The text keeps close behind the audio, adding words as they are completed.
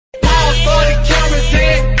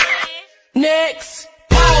Next.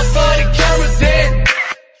 Power for the cameras in.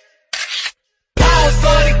 Power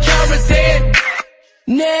for the cameras in.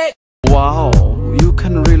 Next. Wow, you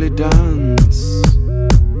can really dance.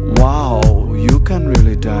 Wow, you can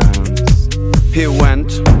really dance. He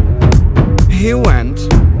went.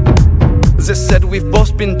 They said we've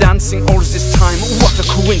both been dancing all this time. What a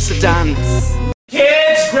coincidence.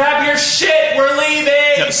 Kids, grab your shit, we're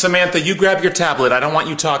leaving! No, Samantha, you grab your tablet, I don't want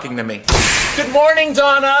you talking to me. Good morning,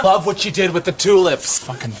 Donna! Love what you did with the tulips.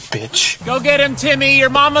 Fucking bitch. Go get him, Timmy, your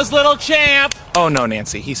mama's little champ! Oh no,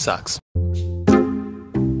 Nancy, he sucks.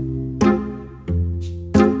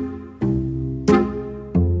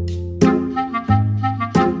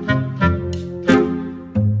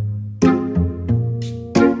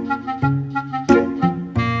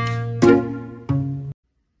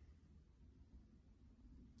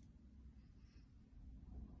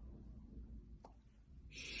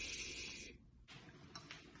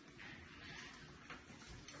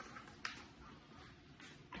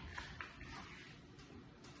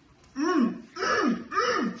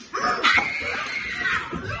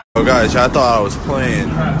 Oh guys, y'all thought I was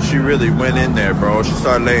playing. She really went in there, bro. She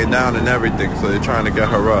started laying down and everything, so they're trying to get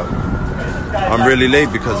her up. I'm really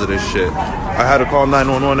late because of this shit. I had to call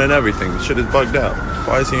 911 and everything. The shit is bugged out.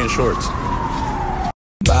 Why is he in shorts?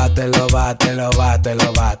 Bátelo, bátelo,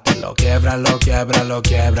 bátelo, bátelo. Quiebralo, quiebralo,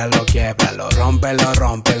 quiebralo, quiebralo. Rómpelo,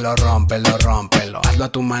 rómpelo, rómpelo, rómpelo. Hazlo a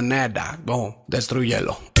tu manera, boom,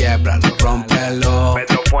 destrúyelo. Quiebralo, rómpelo.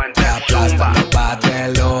 Aplástalo,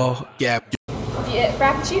 bátelo. The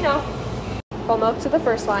Frappuccino. Whole milk to the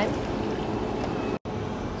first line.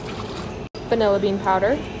 Vanilla bean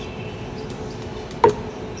powder.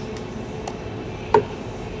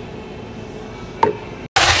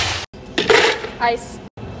 Ice.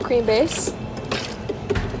 Cream base.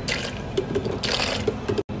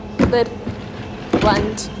 Lid.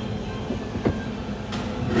 Blend.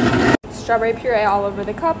 Strawberry puree all over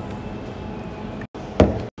the cup.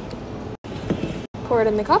 Pour it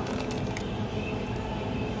in the cup.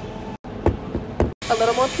 A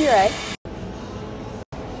little more puree.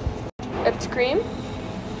 Whipped cream.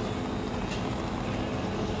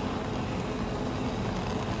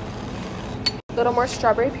 A little more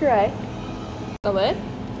strawberry puree. The lid.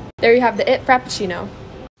 There you have the It Frappuccino.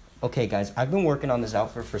 Okay guys, I've been working on this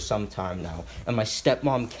outfit for some time now, and my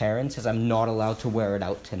stepmom Karen says I'm not allowed to wear it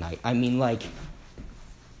out tonight. I mean, like,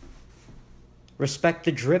 respect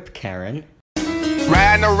the drip, Karen.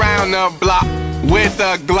 Riding around the block with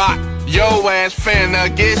a Glock, yo ass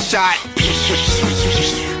finna get shot.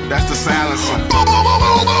 That's the silencer.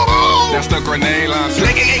 That's the grenade launcher.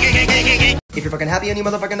 If you're fucking happy and you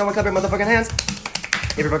motherfucking know it, clap your motherfucking hands.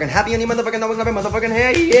 If you're fucking happy and you motherfucking know it, clap your motherfucking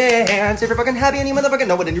hands. If you're fucking happy and you motherfucking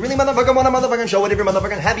know it, and you really motherfucking wanna motherfucking show it. If you're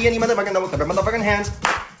motherfucking happy and you motherfucking know it, clap your motherfucking hands.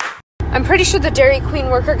 I'm pretty sure the Dairy Queen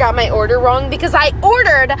worker got my order wrong because I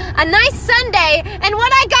ordered a nice sundae and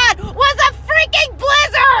what I got was a freaking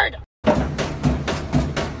blizzard!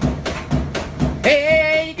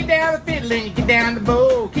 Hey, you get down the fiddle and you get down the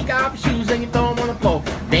bow. Kick off your shoes and you throw them on the floor.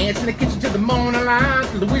 Dance in the kitchen till the morning light.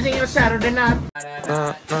 Louisiana Saturday night.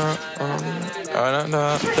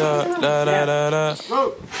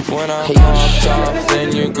 When I popped off,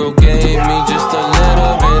 then your girl gave me just a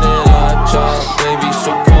little bit of la chop. Baby,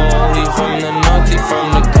 so cold, he from the north, he from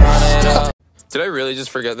the Canada. Did I really just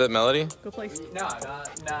forget that melody? Go play.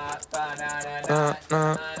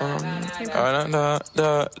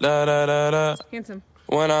 Handsome.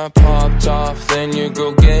 When I popped off, then your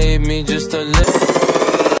girl gave me just a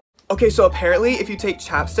little. Okay, so apparently if you take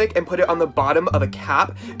chapstick and put it on the bottom of a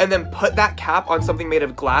cap and then put that cap on something made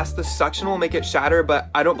of glass, the suction will make it shatter, but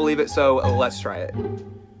I don't believe it, so let's try it.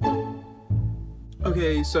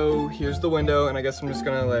 Okay, so here's the window, and I guess I'm just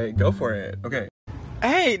gonna, like, go for it. Okay.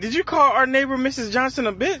 Hey, did you call our neighbor Mrs. Johnson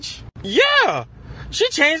a bitch? Yeah! She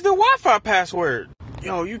changed the Wi-Fi password.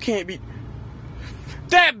 Yo, you can't be...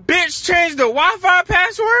 That bitch changed the Wi-Fi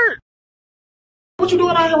password? What you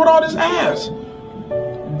doing out here with all this ass?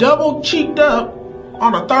 Double cheeked up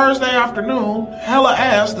on a Thursday afternoon, hella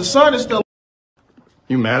ass, the sun is still...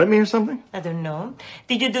 You mad at me or something? I don't know.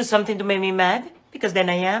 Did you do something to make me mad? Because then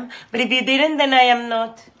I am. But if you didn't, then I am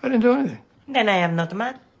not. I didn't do anything. Then I am not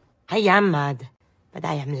mad. I am mad, but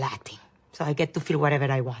I am Latin. So I get to feel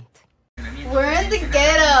whatever I want. We're in the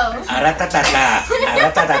ghetto. Aratatata.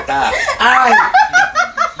 Aratatata. Ay!